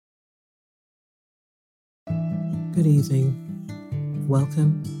Good evening.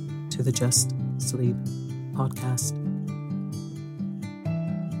 Welcome to the Just Sleep podcast.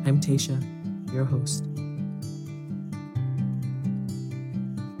 I'm Tasha, your host.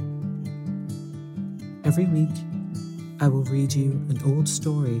 Every week, I will read you an old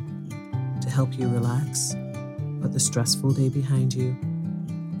story to help you relax, put the stressful day behind you,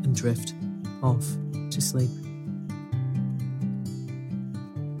 and drift off to sleep.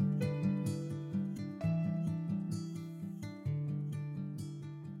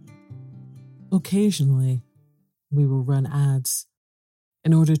 Occasionally, we will run ads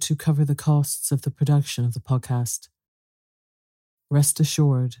in order to cover the costs of the production of the podcast. Rest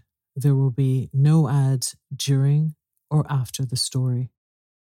assured, there will be no ads during or after the story.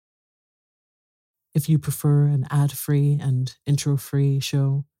 If you prefer an ad-free and intro-free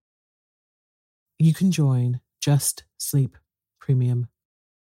show, you can join Just Sleep Premium.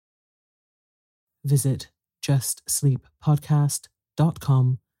 Visit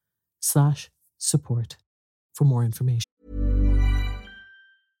justsleeppodcast.com/support for more information.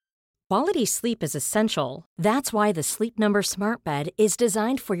 Quality sleep is essential. That's why the Sleep Number Smart Bed is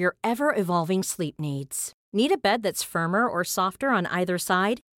designed for your ever-evolving sleep needs. Need a bed that's firmer or softer on either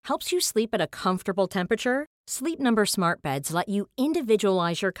side? Helps you sleep at a comfortable temperature? Sleep Number Smart Beds let you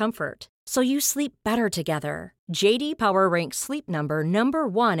individualize your comfort, so you sleep better together. J.D. Power ranks Sleep Number number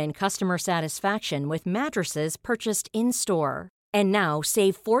 1 in customer satisfaction with mattresses purchased in-store. And now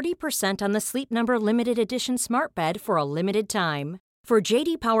save 40% on the Sleep Number Limited Edition Smart Bed for a limited time. For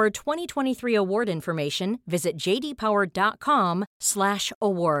J.D. Power 2023 award information, visit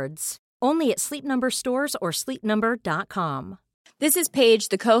jdpower.com/awards. Only at Sleep Number stores or sleepnumber.com. This is Paige,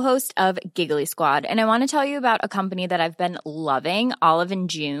 the co-host of Giggly Squad, and I want to tell you about a company that I've been loving, Olive &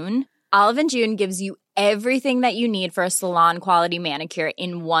 June. Olive & June gives you everything that you need for a salon-quality manicure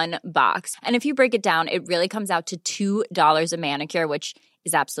in one box. And if you break it down, it really comes out to $2 a manicure, which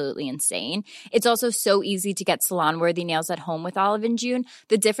is absolutely insane. It's also so easy to get salon-worthy nails at home with Olive & June.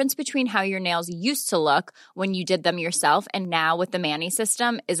 The difference between how your nails used to look when you did them yourself and now with the Mani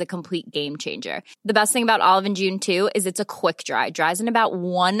system is a complete game changer. The best thing about Olive & June, too, is it's a quick dry. Dries in about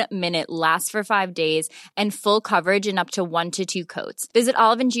 1 minute, lasts for 5 days, and full coverage in up to 1 to 2 coats. Visit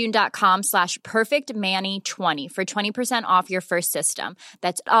oliveandjune.com/perfectmani20 for 20% off your first system.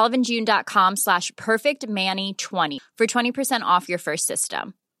 That's oliveandjune.com/perfectmani20 for 20% off your first system.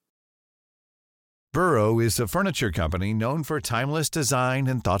 Burrow is a furniture company known for timeless design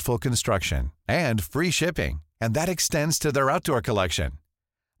and thoughtful construction, and free shipping, and that extends to their outdoor collection.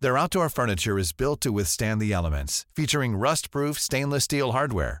 Their outdoor furniture is built to withstand the elements, featuring rust-proof stainless steel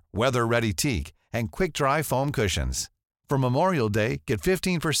hardware, weather-ready teak, and quick-dry foam cushions. For Memorial Day, get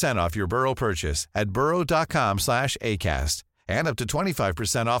 15% off your Burrow purchase at burrow.com/acast, and up to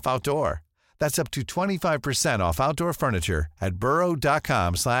 25% off outdoor. That's up to 25% off outdoor furniture at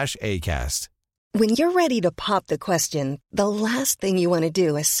burrow.com/acast. When you're ready to pop the question, the last thing you want to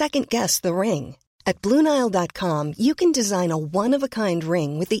do is second-guess the ring. At BlueNile.com, you can design a one-of-a-kind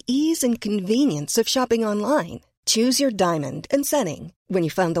ring with the ease and convenience of shopping online. Choose your diamond and setting. When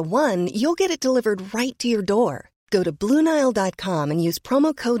you find the one, you'll get it delivered right to your door. Go to BlueNile.com and use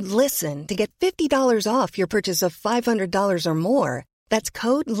promo code LISTEN to get $50 off your purchase of $500 or more. That's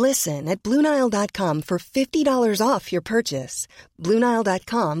code LISTEN at BlueNile.com for $50 off your purchase.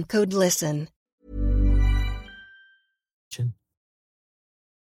 BlueNile.com, code LISTEN.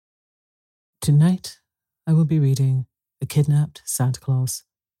 Tonight, I will be reading The Kidnapped Santa Claus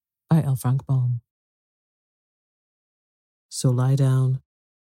by L. Frank Baum. So lie down,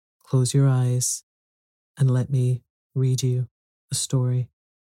 close your eyes, and let me read you a story.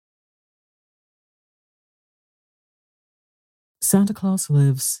 Santa Claus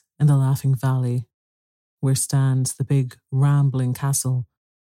lives in the Laughing Valley, where stands the big, rambling castle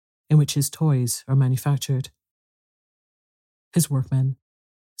in which his toys are manufactured. His workmen,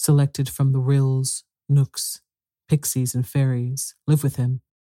 selected from the Ryls, Knooks, Pixies, and Fairies, live with him,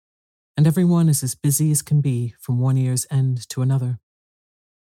 and everyone is as busy as can be from one year's end to another.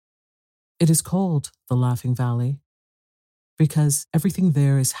 It is called the Laughing Valley because everything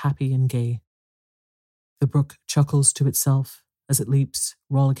there is happy and gay. The brook chuckles to itself as it leaps,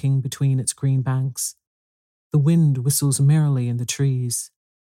 rollicking between its green banks. The wind whistles merrily in the trees.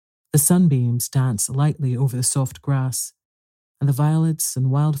 The sunbeams dance lightly over the soft grass, and the violets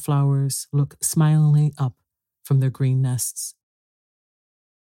and wildflowers look smilingly up from their green nests.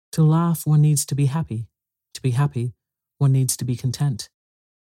 To laugh, one needs to be happy. To be happy, one needs to be content.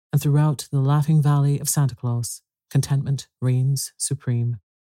 And throughout the Laughing Valley of Santa Claus, contentment reigns supreme.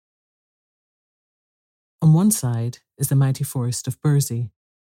 On one side is the mighty forest of Burzee.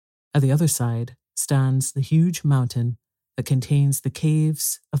 At the other side stands the huge mountain that contains the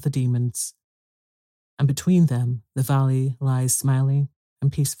caves of the demons, and between them the valley lies smiling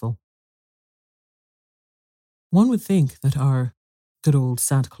and peaceful. One would think that our good old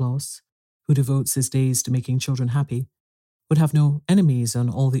Santa Claus, who devotes his days to making children happy, would have no enemies on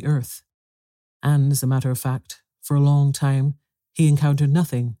all the earth, and, as a matter of fact, for a long time he encountered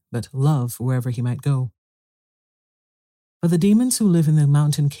nothing but love wherever he might go. But the demons who live in the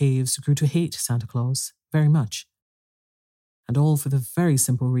mountain caves grew to hate Santa Claus very much, and all for the very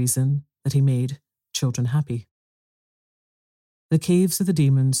simple reason that he made children happy. The caves of the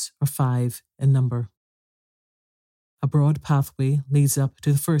demons are 5 in number. A broad pathway leads up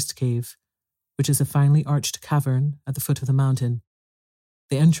to the first cave, which is a finely arched cavern at the foot of the mountain,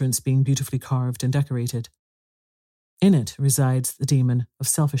 the entrance being beautifully carved and decorated. In it resides the demon of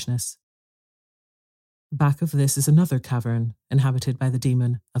selfishness. Back of this is another cavern inhabited by the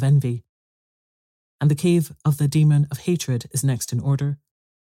demon of envy. And the cave of the demon of hatred is next in order,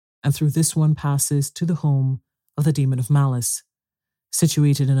 and through this one passes to the home of the demon of malice,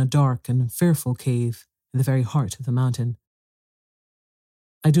 situated in a dark and fearful cave in the very heart of the mountain.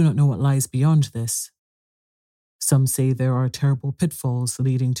 I do not know what lies beyond this. Some say there are terrible pitfalls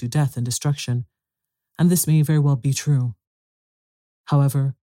leading to death and destruction, and this may very well be true.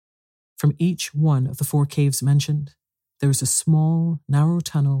 However, from each one of the 4 caves mentioned, there is a small, narrow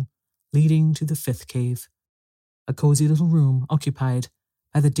tunnel leading to the 5th cave, a cozy little room occupied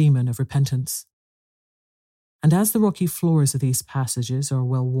by the demon of repentance. And as the rocky floors of these passages are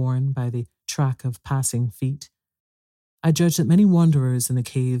well worn by the track of passing feet, I judge that many wanderers in the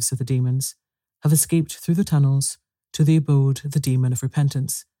caves of the demons have escaped through the tunnels to the abode of the demon of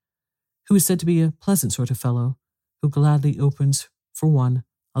repentance, who is said to be a pleasant sort of fellow who gladly opens for one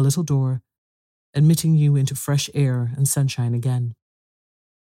a little door, admitting you into fresh air and sunshine again.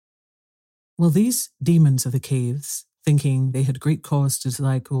 Well, these demons of the caves, thinking they had great cause to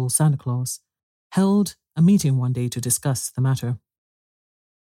dislike old Santa Claus, held a meeting one day to discuss the matter.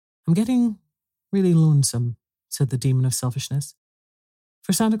 "I'm getting really lonesome," said the demon of selfishness,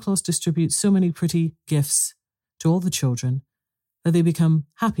 "for Santa Claus distributes so many pretty gifts to all the children that they become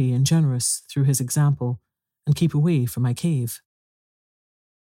happy and generous through his example and keep away from my cave."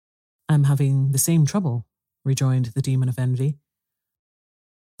 "I'm having the same trouble," rejoined the demon of envy.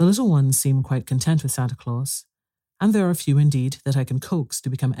 "The little ones seem quite content with Santa Claus, and there are a few indeed that I can coax to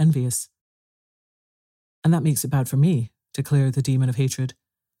become envious. And that makes it bad for me," declared the demon of hatred.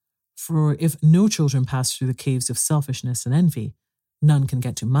 "For if no children pass through the caves of selfishness and envy, none can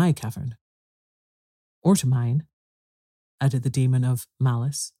get to my cavern." "Or to mine," added the demon of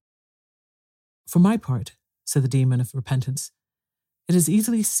malice. "For my part," said the demon of repentance, "it is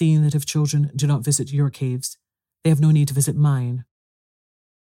easily seen that if children do not visit your caves, they have no need to visit mine,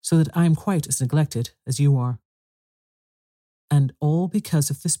 so that I am quite as neglected as you are. And all because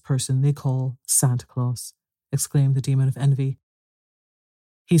of this person they call Santa Claus," exclaimed the demon of envy.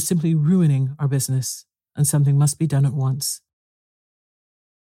 "He is simply ruining our business, and something must be done at once."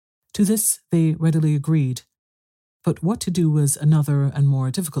 To this they readily agreed, but what to do was another and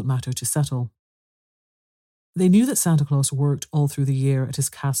more difficult matter to settle. They knew that Santa Claus worked all through the year at his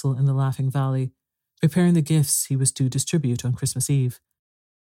castle in the Laughing Valley, preparing the gifts he was to distribute on Christmas Eve.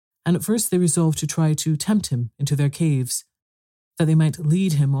 And at first they resolved to try to tempt him into their caves, that they might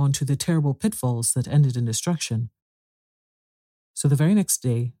lead him on to the terrible pitfalls that ended in destruction. So the very next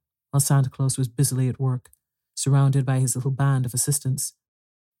day, while Santa Claus was busily at work, surrounded by his little band of assistants,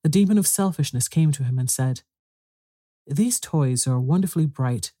 the demon of selfishness came to him and said, "These toys are wonderfully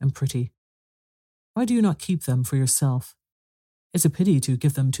bright and pretty. Why do you not keep them for yourself? It's a pity to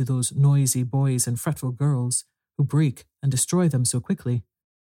give them to those noisy boys and fretful girls who break and destroy them so quickly."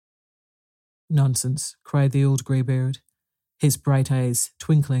 "Nonsense," cried the old greybeard, his bright eyes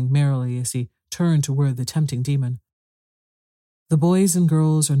twinkling merrily as he turned toward the tempting demon. "The boys and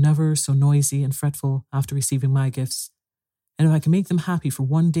girls are never so noisy and fretful after receiving my gifts, and if I can make them happy for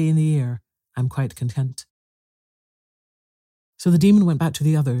one day in the year, I'm quite content." So the demon went back to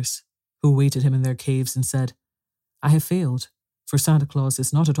the others, who awaited him in their caves, and said, "I have failed, for Santa Claus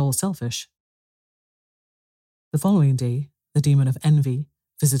is not at all selfish." The following day, the demon of envy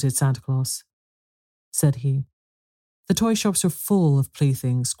visited Santa Claus. Said he, "The toy shops are full of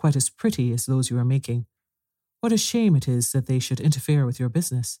playthings quite as pretty as those you are making. What a shame it is that they should interfere with your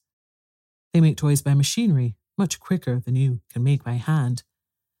business. They make toys by machinery much quicker than you can make by hand,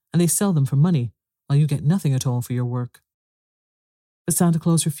 and they sell them for money while you get nothing at all for your work." But Santa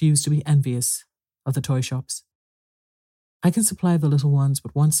Claus refused to be envious of the toy shops. "I can supply the little ones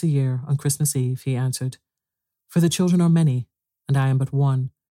but once a year on Christmas Eve," he answered, "for the children are many, and I am but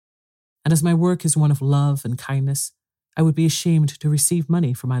one. and as my work is one of love and kindness, I would be ashamed to receive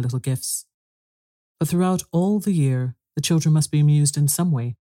money for my little gifts. But throughout all the year, the children must be amused in some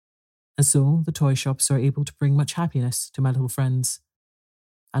way, and so the toy shops are able to bring much happiness to my little friends.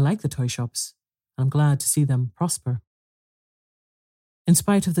 I like the toy shops, and I'm glad to see them prosper. In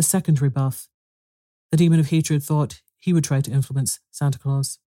spite of the second rebuff, the demon of hatred thought he would try to influence Santa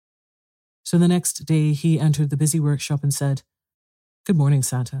Claus. So the next day he entered the busy workshop and said, "Good morning,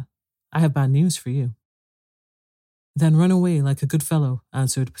 Santa. I have bad news for you." "Then run away like a good fellow,"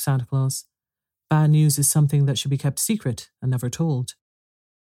 answered Santa Claus. "Bad news is something that should be kept secret and never told."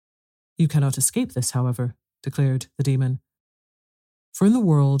 "You cannot escape this, however," declared the demon. "For in the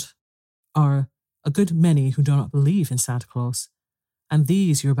world are a good many who do not believe in Santa Claus, and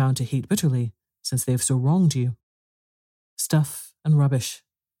these you are bound to hate bitterly, since they have so wronged you." "Stuff and rubbish,"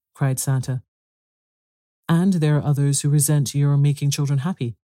 cried Santa. "And there are others who resent your making children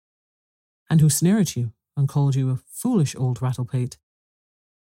happy, and who sneer at you and called you a foolish old rattleplate.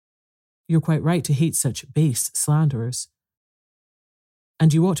 You're quite right to hate such base slanderers,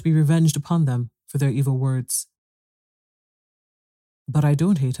 and you ought to be revenged upon them for their evil words." "But I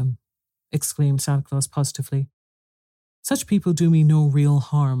don't hate him," exclaimed Santa Claus positively. "Such people do me no real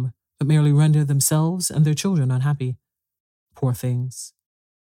harm, but merely render themselves and their children unhappy. Poor things.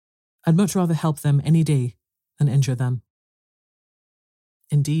 I'd much rather help them any day than injure them."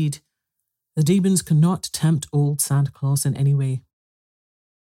 Indeed, the demons could not tempt old Santa Claus in any way.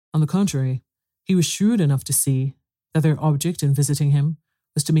 On the contrary, he was shrewd enough to see that their object in visiting him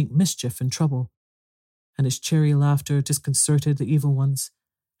was to make mischief and trouble, and his cheery laughter disconcerted the evil ones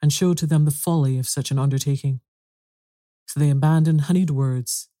and showed to them the folly of such an undertaking. So they abandoned honeyed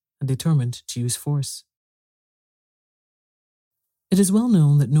words and determined to use force. It is well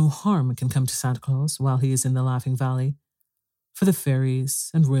known that no harm can come to Santa Claus while he is in the Laughing Valley, for the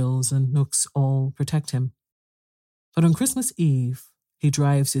fairies and Ryls and Knooks all protect him. But on Christmas Eve, he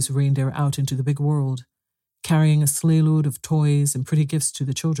drives his reindeer out into the big world, carrying a sleigh load of toys and pretty gifts to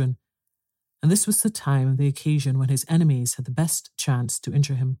the children, and this was the time and the occasion when his enemies had the best chance to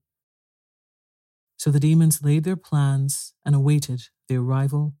injure him. So the demons laid their plans and awaited the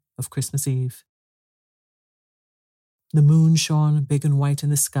arrival of Christmas Eve. The moon shone big and white in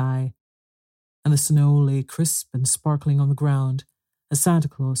the sky, and the snow lay crisp and sparkling on the ground as Santa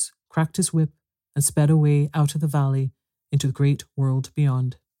Claus cracked his whip and sped away out of the valley into the great world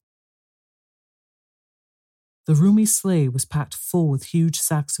beyond. The roomy sleigh was packed full with huge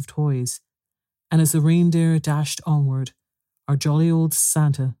sacks of toys, and as the reindeer dashed onward, our jolly old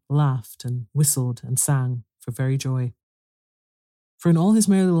Santa laughed and whistled and sang for very joy. For in all his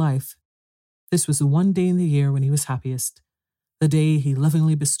merry life, this was the one day in the year when he was happiest, the day he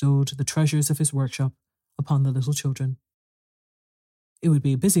lovingly bestowed the treasures of his workshop upon the little children. It would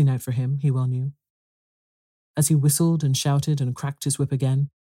be a busy night for him, he well knew. As he whistled and shouted and cracked his whip again,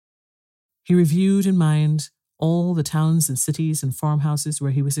 he reviewed in mind all the towns and cities and farmhouses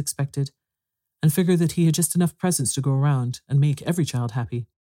where he was expected, and figured that he had just enough presents to go around and make every child happy.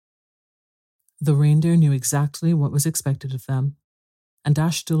 The reindeer knew exactly what was expected of them, and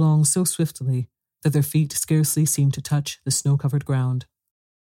dashed along so swiftly that their feet scarcely seemed to touch the snow-covered ground.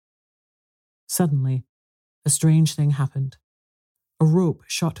 Suddenly, a strange thing happened. A rope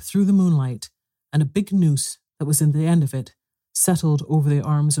shot through the moonlight, and a big noose that was in the end of it settled over the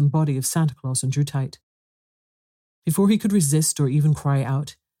arms and body of Santa Claus and drew tight. Before he could resist or even cry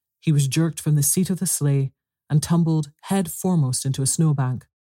out, he was jerked from the seat of the sleigh and tumbled head foremost into a snowbank,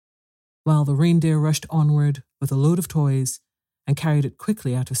 while the reindeer rushed onward with a load of toys and carried it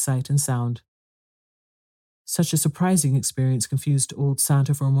quickly out of sight and sound. Such a surprising experience confused old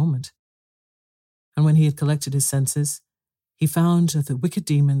Santa for a moment, and when he had collected his senses, he found that the wicked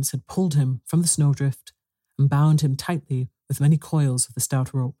demons had pulled him from the snowdrift and bound him tightly with many coils of the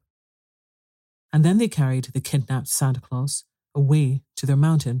stout rope. And then they carried the kidnapped Santa Claus away to their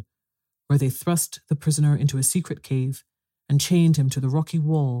mountain, where they thrust the prisoner into a secret cave and chained him to the rocky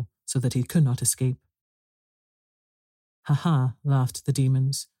wall so that he could not escape. "Ha ha," laughed the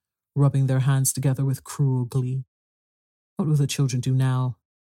demons, rubbing their hands together with cruel glee. "What will the children do now?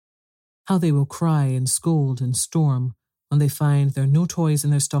 How they will cry and scold and storm when they find there are no toys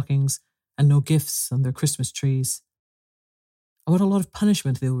in their stockings and no gifts on their Christmas trees. And what a lot of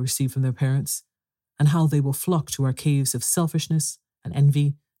punishment they will receive from their parents, and how they will flock to our caves of selfishness and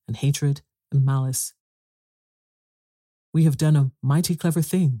envy and hatred and malice. We have done a mighty clever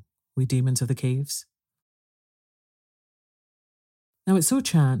thing, we demons of the caves." Now it so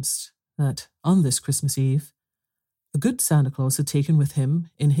chanced that on this Christmas Eve, the good Santa Claus had taken with him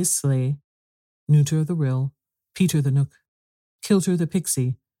in his sleigh Nooter the Ryl, Peter the Knook, Kilter the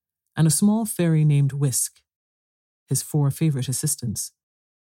Pixie, and a small fairy named Whisk, his 4 favourite assistants.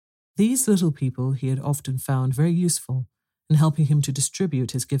 These little people he had often found very useful in helping him to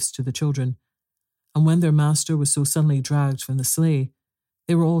distribute his gifts to the children, and when their master was so suddenly dragged from the sleigh,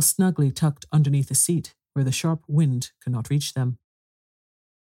 they were all snugly tucked underneath a seat where the sharp wind could not reach them.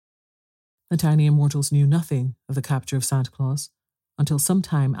 The tiny immortals knew nothing of the capture of Santa Claus until some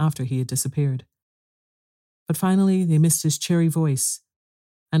time after he had disappeared. But finally they missed his cheery voice,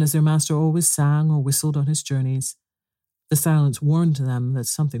 and as their master always sang or whistled on his journeys, the silence warned them that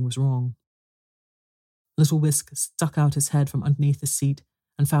something was wrong. Little Whisk stuck out his head from underneath the seat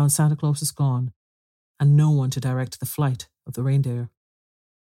and found Santa Claus was gone, and no one to direct the flight of the reindeer.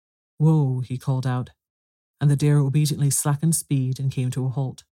 "Whoa," he called out, and the deer obediently slackened speed and came to a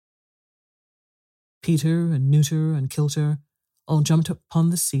halt. Peter and Neuter and Kilter all jumped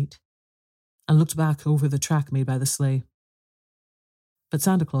upon the seat and looked back over the track made by the sleigh. But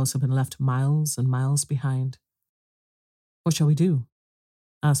Santa Claus had been left miles and miles behind. "What shall we do?"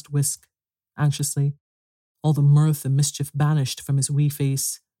 asked Whisk, anxiously, all the mirth and mischief banished from his wee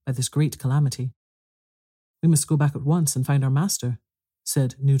face by this great calamity. "We must go back at once and find our master,"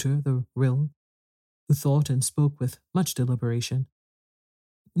 said Neuter the Rill, who thought and spoke with much deliberation.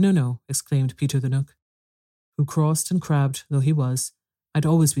 No, exclaimed Peter the Knook, who, crossed and crabbed though he was, might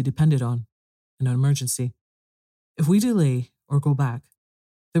always be depended on in an emergency. "If we delay or go back,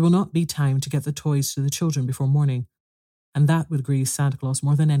 there will not be time to get the toys to the children before morning, and that would grieve Santa Claus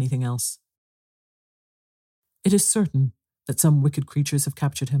more than anything else." "It is certain that some wicked creatures have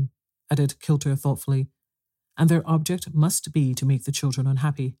captured him," added Kilter thoughtfully, "and their object must be to make the children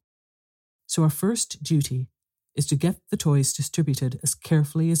unhappy. So our first duty is to get the toys distributed as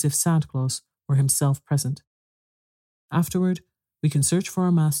carefully as if Santa Claus were himself present. Afterward, we can search for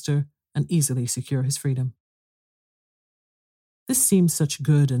our master and easily secure his freedom." This seemed such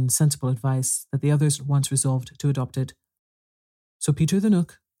good and sensible advice that the others at once resolved to adopt it. So Peter the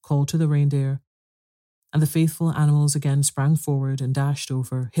Knook called to the reindeer, and the faithful animals again sprang forward and dashed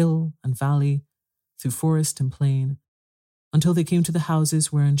over hill and valley, through forest and plain, until they came to the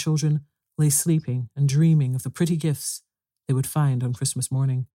houses wherein children lay sleeping and dreaming of the pretty gifts they would find on Christmas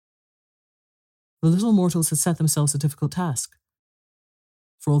morning. The little mortals had set themselves a difficult task,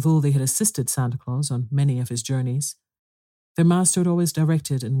 for although they had assisted Santa Claus on many of his journeys, their master had always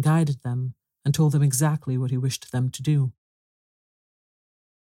directed and guided them and told them exactly what he wished them to do.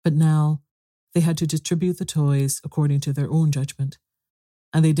 But now they had to distribute the toys according to their own judgment,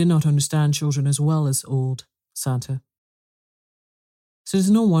 and they did not understand children as well as old Santa. So it is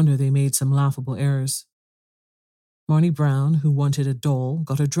no wonder they made some laughable errors. Marnie Brown, who wanted a doll,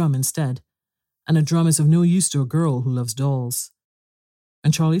 got a drum instead, and a drum is of no use to a girl who loves dolls.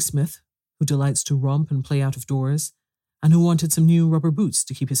 And Charlie Smith, who delights to romp and play out of doors, and who wanted some new rubber boots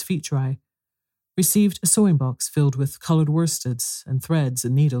to keep his feet dry, received a sewing box filled with coloured worsteds and threads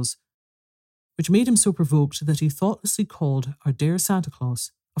and needles, which made him so provoked that he thoughtlessly called our dear Santa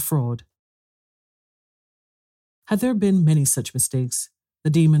Claus a fraud. Had there been many such mistakes, the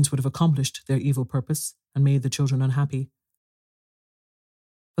demons would have accomplished their evil purpose and made the children unhappy.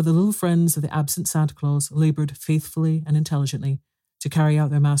 But the little friends of the absent Santa Claus laboured faithfully and intelligently to carry out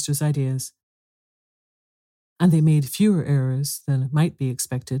their master's ideas, and they made fewer errors than might be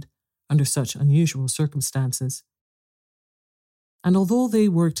expected under such unusual circumstances. And although they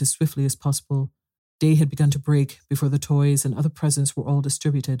worked as swiftly as possible, day had begun to break before the toys and other presents were all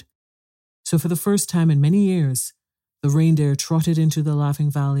distributed. So for the first time in many years, the reindeer trotted into the Laughing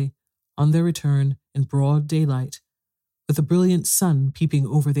Valley on their return in broad daylight, with the brilliant sun peeping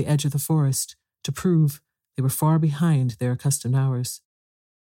over the edge of the forest to prove they were far behind their accustomed hours.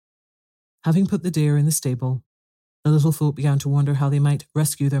 Having put the deer in the stable, the little folk began to wonder how they might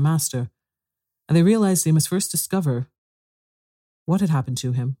rescue their master, and they realized they must first discover what had happened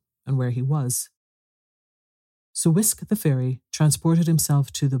to him and where he was. So Whisk the fairy transported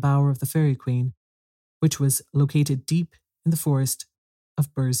himself to the bower of the Fairy Queen, which was located deep in the forest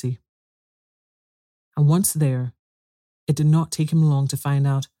of Burzee. And once there, it did not take him long to find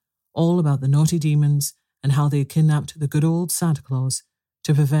out all about the naughty demons and how they had kidnapped the good old Santa Claus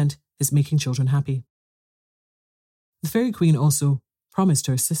to prevent his making children happy. The Fairy Queen also promised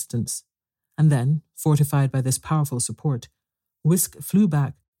her assistance, and then, fortified by this powerful support, Whisk flew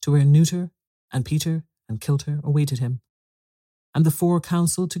back to where Neuter and Peter and Kilter awaited him, and the 4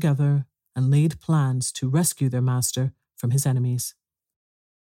 counselled together and laid plans to rescue their master from his enemies.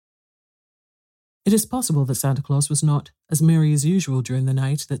 It is possible that Santa Claus was not as merry as usual during the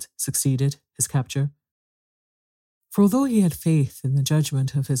night that succeeded his capture. For although he had faith in the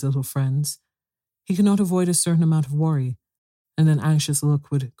judgment of his little friends, he could not avoid a certain amount of worry, and an anxious look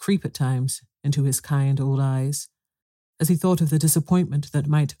would creep at times into his kind old eyes as he thought of the disappointment that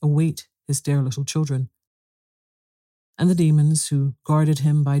might await his dear little children. And the demons who guarded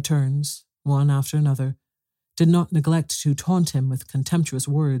him by turns, one after another, did not neglect to taunt him with contemptuous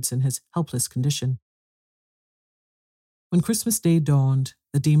words in his helpless condition. When Christmas Day dawned,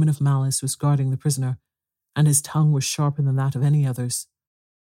 the demon of malice was guarding the prisoner, and his tongue was sharper than that of any others.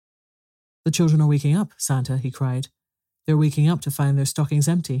 "The children are waking up, Santa," he cried. "They're waking up to find their stockings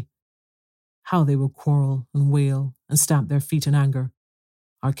empty. How they will quarrel and wail and stamp their feet in anger.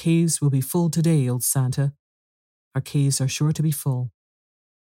 Our caves will be full today, old Santa. Our caves are sure to be full."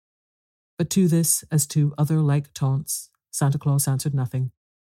 But to this, as to other like taunts, Santa Claus answered nothing.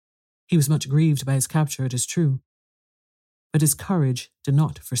 He was much grieved by his capture, it is true, but his courage did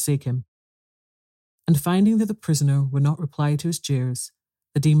not forsake him. And finding that the prisoner would not reply to his jeers,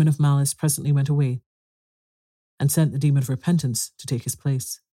 the demon of malice presently went away and sent the demon of repentance to take his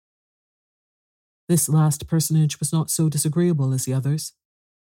place. This last personage was not so disagreeable as the others.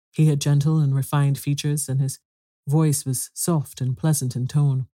 He had gentle and refined features, and his voice was soft and pleasant in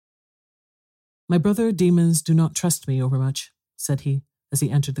tone. "My brother demons do not trust me overmuch," said he, as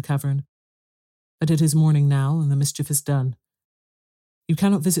he entered the cavern. "But it is morning now, and the mischief is done. You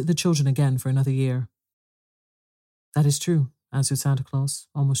cannot visit the children again for another year." "That is true," answered Santa Claus,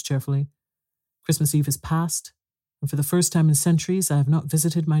 almost cheerfully. "Christmas Eve is past, and for the first time in centuries I have not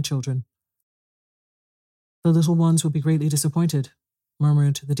visited my children." "The little ones will be greatly disappointed,"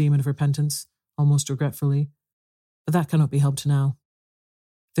 murmured the demon of repentance, almost regretfully, "but that cannot be helped now.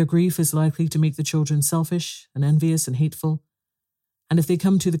 Their grief is likely to make the children selfish and envious and hateful, and if they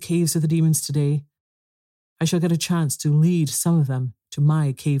come to the caves of the demons today, I shall get a chance to lead some of them to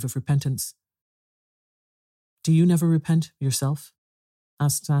my cave of repentance." "Do you never repent yourself?"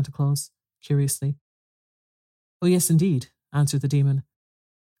 asked Santa Claus, curiously. "Oh, yes, indeed," answered the demon.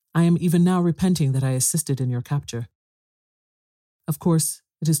 "I am even now repenting that I assisted in your capture. Of course,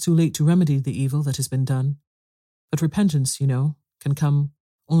 it is too late to remedy the evil that has been done, but repentance, you know, can come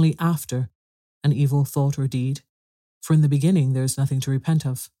only after an evil thought or deed, for in the beginning there is nothing to repent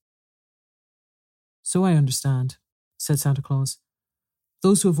of." "So I understand," said Santa Claus.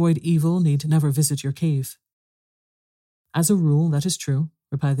 "Those who avoid evil need never visit your cave." "As a rule, that is true,"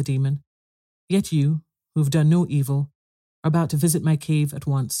 replied the demon. "Yet you, who have done no evil, are about to visit my cave at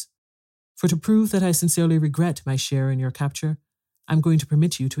once. For to prove that I sincerely regret my share in your capture, I am going to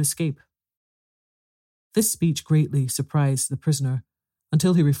permit you to escape." This speech greatly surprised the prisoner,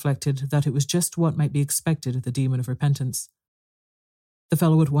 until he reflected that it was just what might be expected of the demon of repentance. The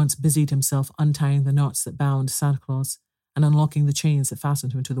fellow at once busied himself untying the knots that bound Santa Claus and unlocking the chains that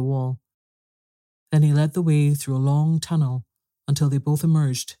fastened him to the wall. Then he led the way through a long tunnel until they both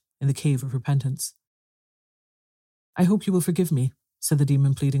emerged in the cave of repentance. "I hope you will forgive me," said the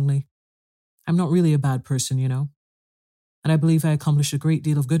demon pleadingly. "I'm not really a bad person, you know, and I believe I accomplished a great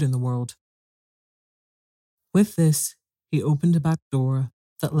deal of good in the world." With this, he opened a back door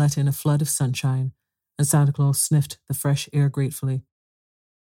that let in a flood of sunshine, and Santa Claus sniffed the fresh air gratefully.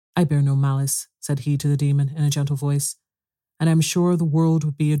 "I bear no malice," said he to the demon in a gentle voice, "and I am sure the world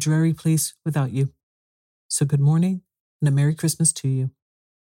would be a dreary place without you. So good morning, and a Merry Christmas to you."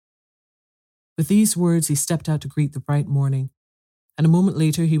 With these words he stepped out to greet the bright morning, and a moment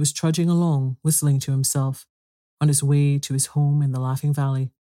later he was trudging along, whistling to himself, on his way to his home in the Laughing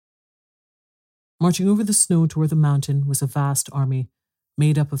Valley. Marching over the snow toward the mountain was a vast army,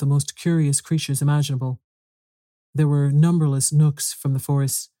 made up of the most curious creatures imaginable. There were numberless knooks from the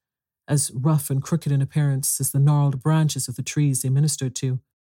forest, as rough and crooked in appearance as the gnarled branches of the trees they ministered to.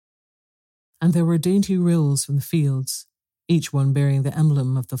 And there were dainty rills from the fields, each one bearing the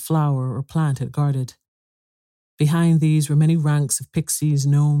emblem of the flower or plant it guarded. Behind these were many ranks of pixies,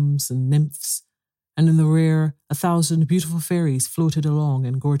 gnomes, and nymphs, and in the rear 1,000 beautiful fairies floated along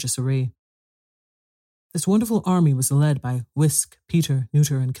in gorgeous array. This wonderful army was led by Whisk, Peter,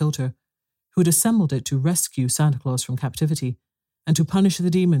 Neuter, and Kilter, who had assembled it to rescue Santa Claus from captivity and to punish the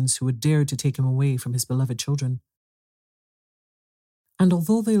demons who had dared to take him away from his beloved children. And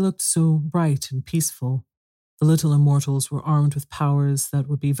although they looked so bright and peaceful, the little immortals were armed with powers that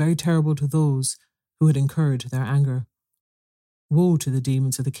would be very terrible to those who had incurred their anger. Woe to the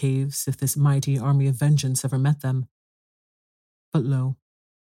demons of the caves if this mighty army of vengeance ever met them. But lo,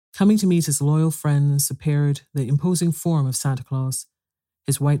 coming to meet his loyal friends appeared the imposing form of Santa Claus,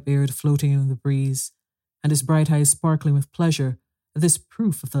 his white beard floating in the breeze, and his bright eyes sparkling with pleasure at this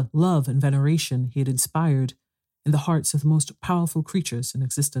proof of the love and veneration he had inspired in the hearts of the most powerful creatures in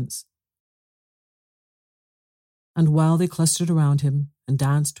existence. And while they clustered around him and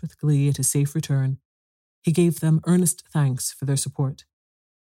danced with glee at his safe return, He gave them earnest thanks for their support.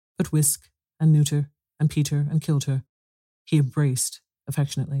 But Whisk and Neuter and Peter and Kilter he embraced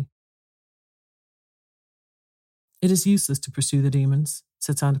affectionately. "It is useless to pursue the demons,"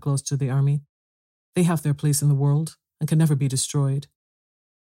 said Santa Claus to the army. "They have their place in the world and can never be destroyed."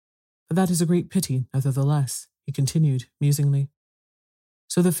 "But that is a great pity, nevertheless," he continued musingly.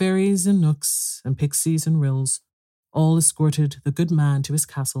 So the fairies and nooks and pixies and rills all escorted the good man to his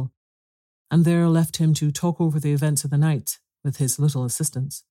castle, and there left him to talk over the events of the night with his little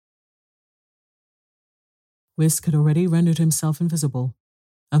assistants. Whisk had already rendered himself invisible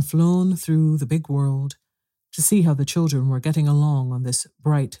and flown through the big world to see how the children were getting along on this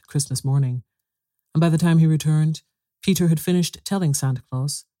bright Christmas morning, and by the time he returned, Peter had finished telling Santa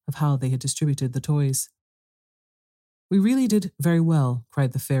Claus of how they had distributed the toys. "We really did very well,"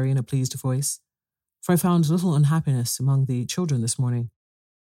 cried the fairy in a pleased voice, "for I found little unhappiness among the children this morning.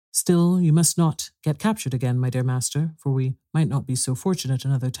 Still, you must not get captured again, my dear master, for we might not be so fortunate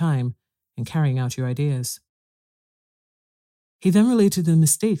another time in carrying out your ideas." He then related the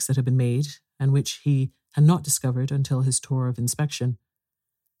mistakes that had been made and which he had not discovered until his tour of inspection,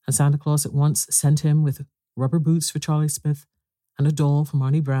 and Santa Claus at once sent him with rubber boots for Charlie Smith and a doll for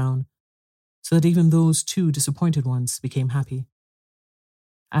Marnie Brown, so that even those two disappointed ones became happy.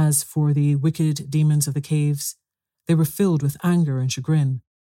 As for the wicked demons of the caves, they were filled with anger and chagrin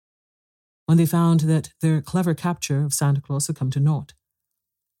when they found that their clever capture of Santa Claus had come to naught.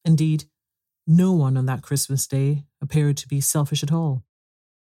 Indeed, no one on that Christmas day appeared to be selfish at all,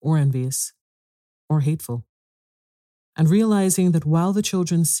 or envious, or hateful. And realizing that while the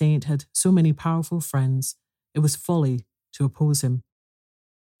children's saint had so many powerful friends, it was folly to oppose him,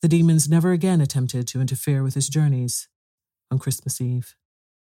 the demons never again attempted to interfere with his journeys on Christmas Eve.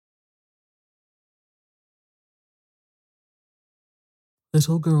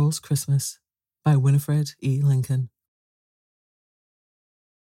 Little Girl's Christmas by Winifred E. Lincoln.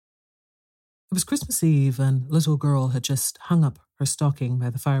 It was Christmas Eve, and Little Girl had just hung up her stocking by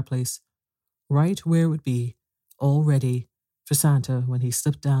the fireplace, right where it would be, all ready for Santa when he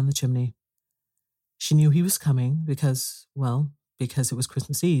slipped down the chimney. She knew he was coming because it was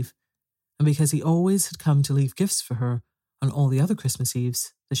Christmas Eve, and because he always had come to leave gifts for her on all the other Christmas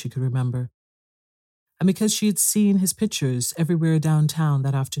Eves that she could remember, and because she had seen his pictures everywhere downtown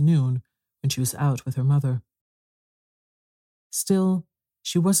that afternoon when she was out with her mother. Still,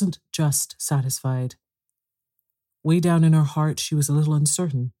 she wasn't just satisfied. Way down in her heart, she was a little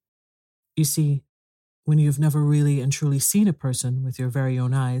uncertain. You see, when you've never really and truly seen a person with your very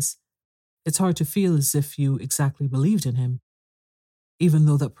own eyes, it's hard to feel as if you exactly believed in him, even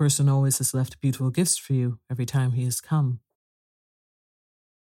though that person always has left beautiful gifts for you every time he has come.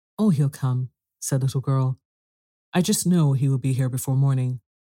 "Oh, he'll come," said Little Girl. "I just know he will be here before morning.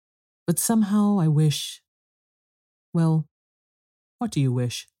 But somehow I wish—" "Well, what do you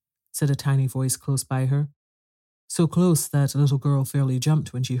wish?" said a tiny voice close by her, so close that Little Girl fairly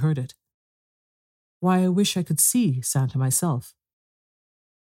jumped when she heard it. "Why, I wish I could see Santa myself.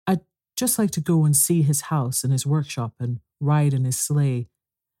 I'd just like to go and see his house and his workshop and ride in his sleigh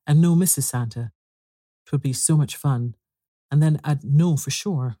and know Mrs. Santa. 'Twould be so much fun, and then I'd know for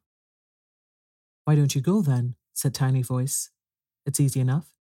sure." "Why don't you go then?" said Tiny Voice. "It's easy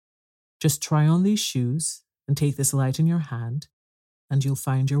enough. Just try on these shoes and take this light in your hand, and you'll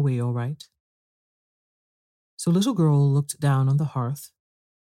find your way all right." So Little Girl looked down on the hearth,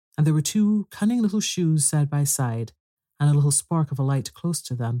 and there were two cunning little shoes side by side, and a little spark of a light close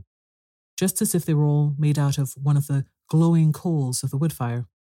to them, just as if they were all made out of one of the glowing coals of the wood fire.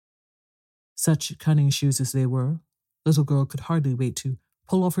 Such cunning shoes as they were, Little Girl could hardly wait to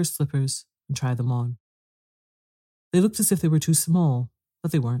pull off her slippers and try them on. They looked as if they were too small,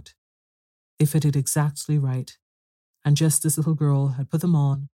 but they weren't. They fitted exactly right, and just as Little Girl had put them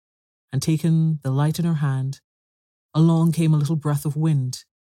on and taken the light in her hand, along came a little breath of wind,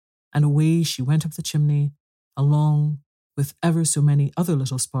 and away she went up the chimney, along with ever so many other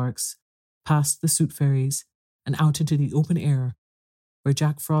little sparks, past the soot fairies and out into the open air, where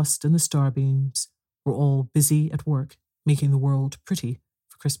Jack Frost and the starbeams were all busy at work making the world pretty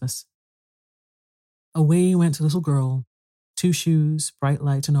for Christmas. Away went Little Girl, two shoes, bright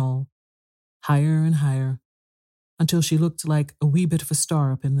light and all, higher and higher, until she looked like a wee bit of a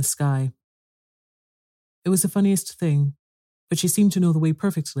star up in the sky. It was the funniest thing, but she seemed to know the way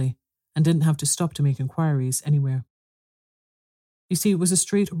perfectly and didn't have to stop to make inquiries anywhere. You see, it was a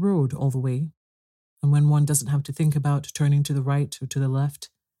straight road all the way, and when one doesn't have to think about turning to the right or to the left,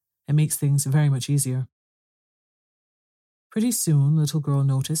 it makes things very much easier. Pretty soon, Little Girl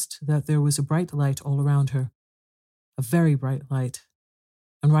noticed that there was a bright light all around her, a very bright light,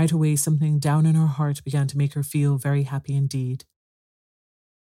 and right away something down in her heart began to make her feel very happy indeed.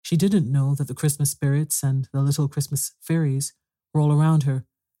 She didn't know that the Christmas spirits and the little Christmas fairies were all around her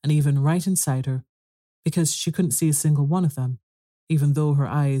and even right inside her, because she couldn't see a single one of them, even though her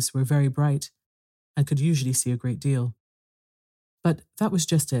eyes were very bright and could usually see a great deal. But that was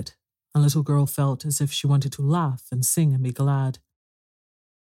just it, and little girl felt as if she wanted to laugh and sing and be glad.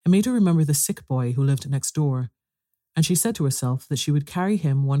 It made her remember the sick boy who lived next door, and she said to herself that she would carry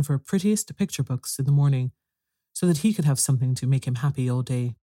him one of her prettiest picture books in the morning so that he could have something to make him happy all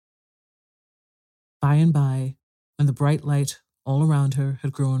day. By and by, when the bright light all around her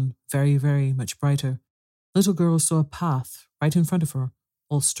had grown very, very much brighter, little girl saw a path right in front of her,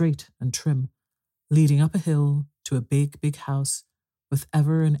 all straight and trim, leading up a hill to a big, big house with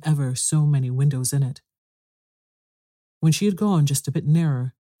ever and ever so many windows in it. When she had gone just a bit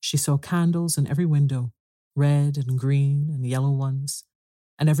nearer, she saw candles in every window, red and green and yellow ones,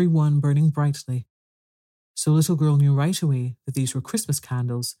 and every one burning brightly. So little girl knew right away that these were Christmas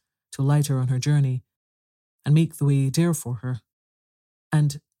candles to light her on her journey and make the way dear for her.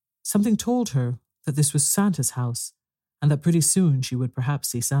 And something told her that this was Santa's house, and that pretty soon she would perhaps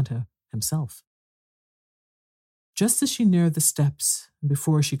see Santa himself. Just as she neared the steps, and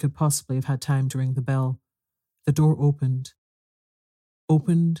before she could possibly have had time to ring the bell, the door opened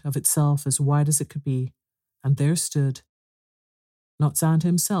of itself as wide as it could be, and there stood, not Santa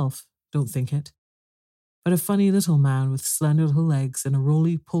himself, don't think it, but a funny little man with slender little legs and a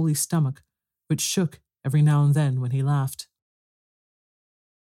roly-poly stomach which shook every now and then when he laughed.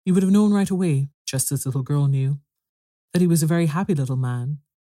 You would have known right away, just as the little girl knew, that he was a very happy little man,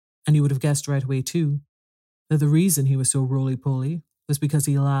 and you would have guessed right away too that the reason he was so roly-poly was because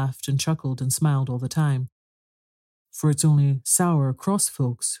he laughed and chuckled and smiled all the time, for it's only sour, cross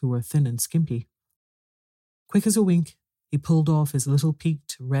folks who are thin and skimpy. Quick as a wink, he pulled off his little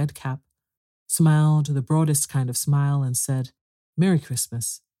peaked red cap, smiled the broadest kind of smile, and said, "Merry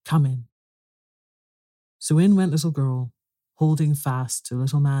Christmas, come in." So in went little girl, holding fast to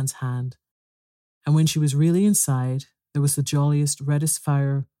little man's hand, and when she was really inside, there was the jolliest, reddest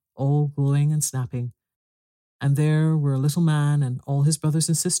fire, all glowing and snapping, and there were little man and all his brothers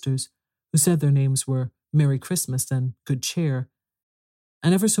and sisters, who said their names were Merry Christmas and Good Cheer,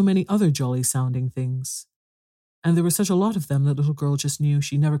 and ever so many other jolly-sounding things. And there were such a lot of them that little girl just knew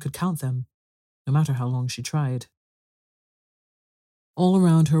she never could count them, no matter how long she tried. All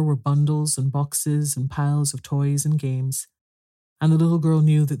around her were bundles and boxes and piles of toys and games, and the little girl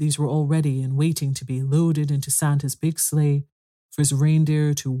knew that these were all ready and waiting to be loaded into Santa's big sleigh for his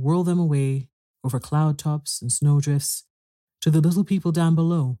reindeer to whirl them away over cloud tops and snowdrifts to the little people down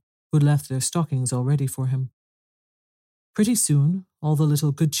below who had left their stockings all ready for him. Pretty soon, all the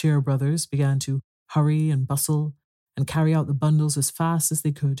little Good Cheer brothers began to hurry and bustle and carry out the bundles as fast as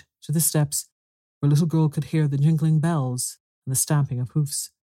they could to the steps where little girl could hear the jingling bells and the stamping of hoofs.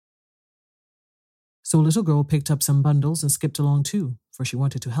 So little girl picked up some bundles and skipped along too, for she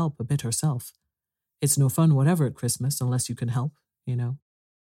wanted to help a bit herself. It's no fun whatever at Christmas unless you can help, you know.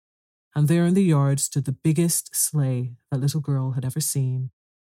 And there in the yard stood the biggest sleigh that little girl had ever seen,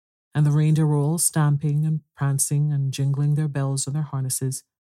 and the reindeer were all stamping and prancing and jingling their bells on their harnesses,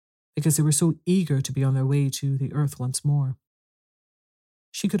 because they were so eager to be on their way to the earth once more.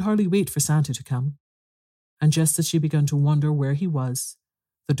 She could hardly wait for Santa to come, and just as she began to wonder where he was,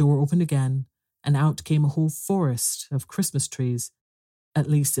 the door opened again, and out came a whole forest of Christmas trees. At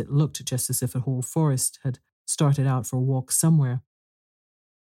least it looked just as if a whole forest had started out for a walk somewhere.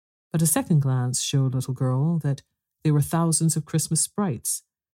 But a second glance showed little girl that they were thousands of Christmas sprites,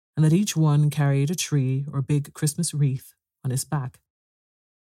 and that each one carried a tree or big Christmas wreath on his back.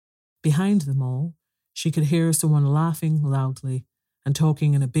 Behind them all, she could hear someone laughing loudly and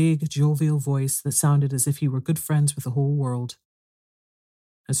talking in a big, jovial voice that sounded as if he were good friends with the whole world.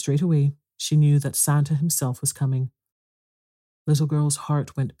 And straight away, she knew that Santa himself was coming. Little girl's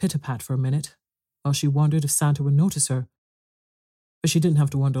heart went pit-a-pat for a minute, while she wondered if Santa would notice her. But she didn't have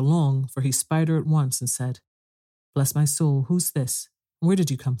to wonder long, for he spied her at once and said, "Bless my soul, who's this? Where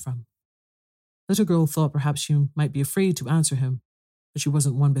did you come from?" Little girl thought perhaps she might be afraid to answer him, but she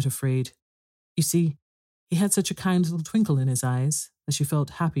wasn't one bit afraid. You see, he had such a kind little twinkle in his eyes that she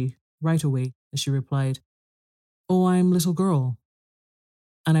felt happy right away as she replied, "Oh, I'm little girl,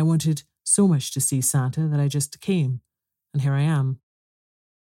 and I wanted so much to see Santa that I just came, and here I am."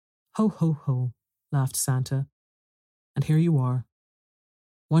 "Ho, ho, ho," laughed Santa, "and here you are.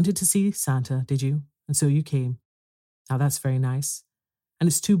 Wanted to see Santa, did you? And so you came. Now that's very nice, and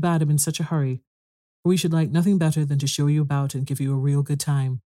it's too bad I'm in such a hurry, for we should like nothing better than to show you about and give you a real good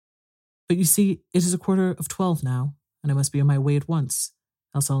time. But you see, it is 11:15 now, and I must be on my way at once,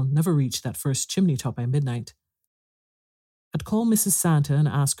 else I'll never reach that first chimney top by midnight. I'd call Mrs. Santa and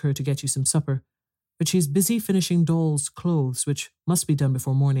ask her to get you some supper, but she's busy finishing Doll's clothes, which must be done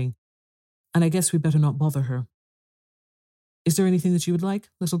before morning, and I guess we'd better not bother her. Is there anything that you would like,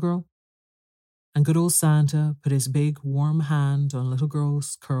 little girl? And good old Santa put his big, warm hand on little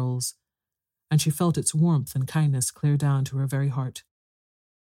girl's curls, and she felt its warmth and kindness clear down to her very heart.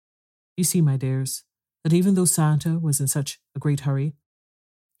 You see, my dears, that even though Santa was in such a great hurry,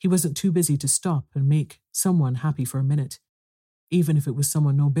 he wasn't too busy to stop and make someone happy for a minute, even if it was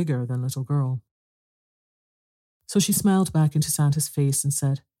someone no bigger than little girl. So she smiled back into Santa's face and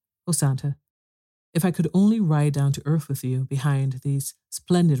said, "Oh, Santa, if I could only ride down to earth with you behind these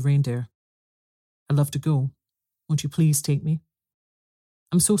splendid reindeer. I'd love to go. Won't you please take me?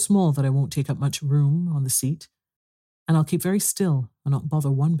 I'm so small that I won't take up much room on the seat, and I'll keep very still and not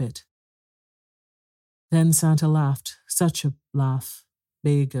bother one bit." Then Santa laughed, such a laugh,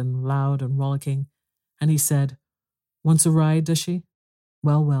 big and loud and rollicking, and he said, "Wants a ride, does she?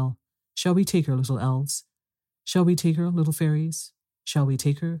 Well, well, shall we take her, little elves? Shall we take her, little fairies? Shall we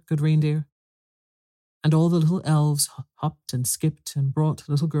take her, good reindeer?" And all the little elves hopped and skipped and brought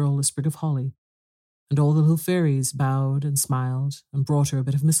little girl a sprig of holly, and all the little fairies bowed and smiled and brought her a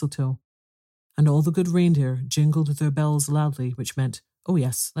bit of mistletoe, and all the good reindeer jingled their bells loudly, which meant, "Oh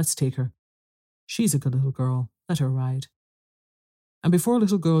yes, let's take her. She's a good little girl, let her ride." And before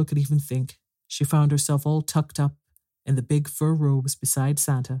little girl could even think, she found herself all tucked up in the big fur robes beside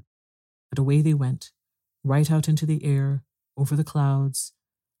Santa, and away they went, right out into the air, over the clouds,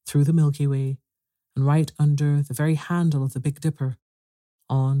 through the Milky Way, and right under the very handle of the Big Dipper,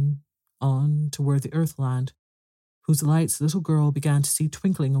 on toward the Earthland, whose lights the little girl began to see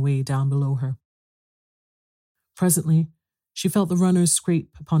twinkling away down below her. Presently, she felt the runners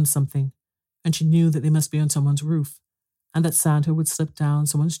scrape upon something, and she knew that they must be on someone's roof, and that Santa would slip down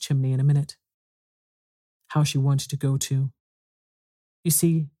someone's chimney in a minute. How she wanted to go too. You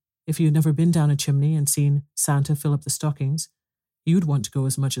see, if you had never been down a chimney and seen Santa fill up the stockings, you'd want to go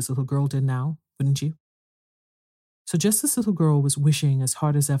as much as little girl did now, wouldn't you? So just as little girl was wishing as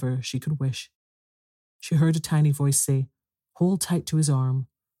hard as ever she could wish, she heard a tiny voice say, "Hold tight to his arm,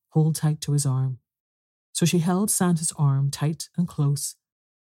 hold tight to his arm." So she held Santa's arm tight and close,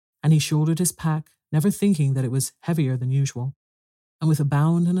 and he shouldered his pack, never thinking that it was heavier than usual. And with a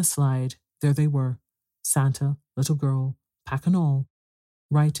bound and a slide, there they were, Santa, little girl, pack and all,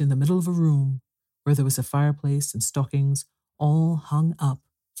 right in the middle of a room where there was a fireplace and stockings all hung up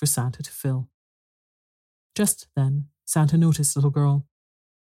for Santa to fill. Just then, Santa noticed little girl.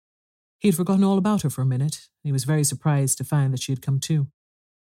 He had forgotten all about her for a minute, and he was very surprised to find that she had come too.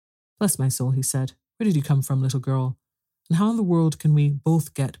 "Bless my soul," he said, "where did you come from, little girl? And how in the world can we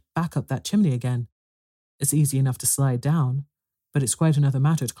both get back up that chimney again? It's easy enough to slide down, but it's quite another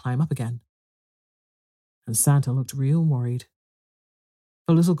matter to climb up again." And Santa looked real worried.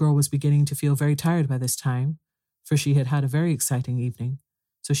 The little girl was beginning to feel very tired by this time, for she had had a very exciting evening,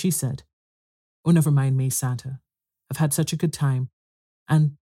 so she said, "Oh, never mind me, Santa. I've had such a good time,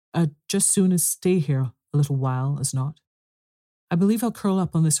 and I'd just soon as stay here a little while as not. I believe I'll curl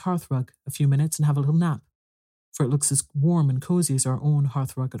up on this hearthrug a few minutes and have a little nap, for it looks as warm and cozy as our own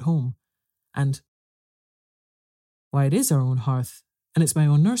hearthrug at home, and why, it is our own hearth, and it's my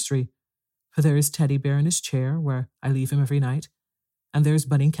own nursery, for there is Teddy Bear in his chair where I leave him every night, and there's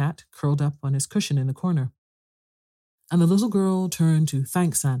Bunny Cat curled up on his cushion in the corner." And the little girl turned to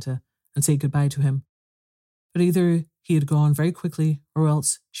thank Santa and say goodbye to him. But either he had gone very quickly or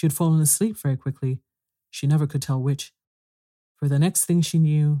else she had fallen asleep very quickly. She never could tell which. For the next thing she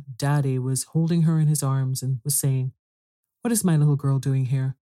knew, Daddy was holding her in his arms and was saying, "What is my little girl doing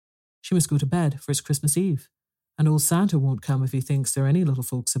here? She must go to bed, for it's Christmas Eve, and old Santa won't come if he thinks there are any little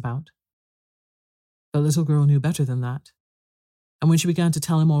folks about." The little girl knew better than that. And when she began to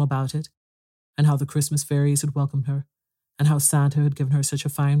tell him all about it, and how the Christmas fairies had welcomed her, and how Santa had given her such a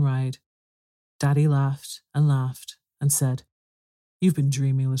fine ride, Daddy laughed and said, "You've been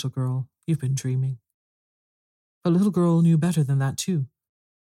dreaming, little girl, you've been dreaming." But little girl knew better than that too,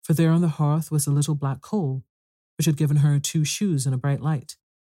 for there on the hearth was a little black coal, which had given her 2 shoes and a bright light.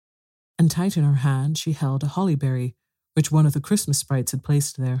 And tight in her hand she held a holly berry, which one of the Christmas sprites had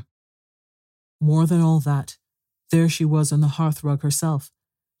placed there. More than all that, there she was on the hearthrug herself,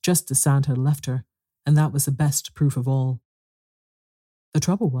 just as Santa had left her, and that was the best proof of all. The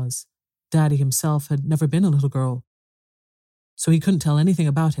trouble was, Daddy himself had never been a little girl, so he couldn't tell anything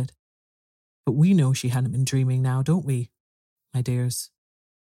about it. But we know she hadn't been dreaming now, don't we, my dears?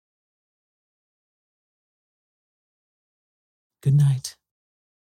 Good night.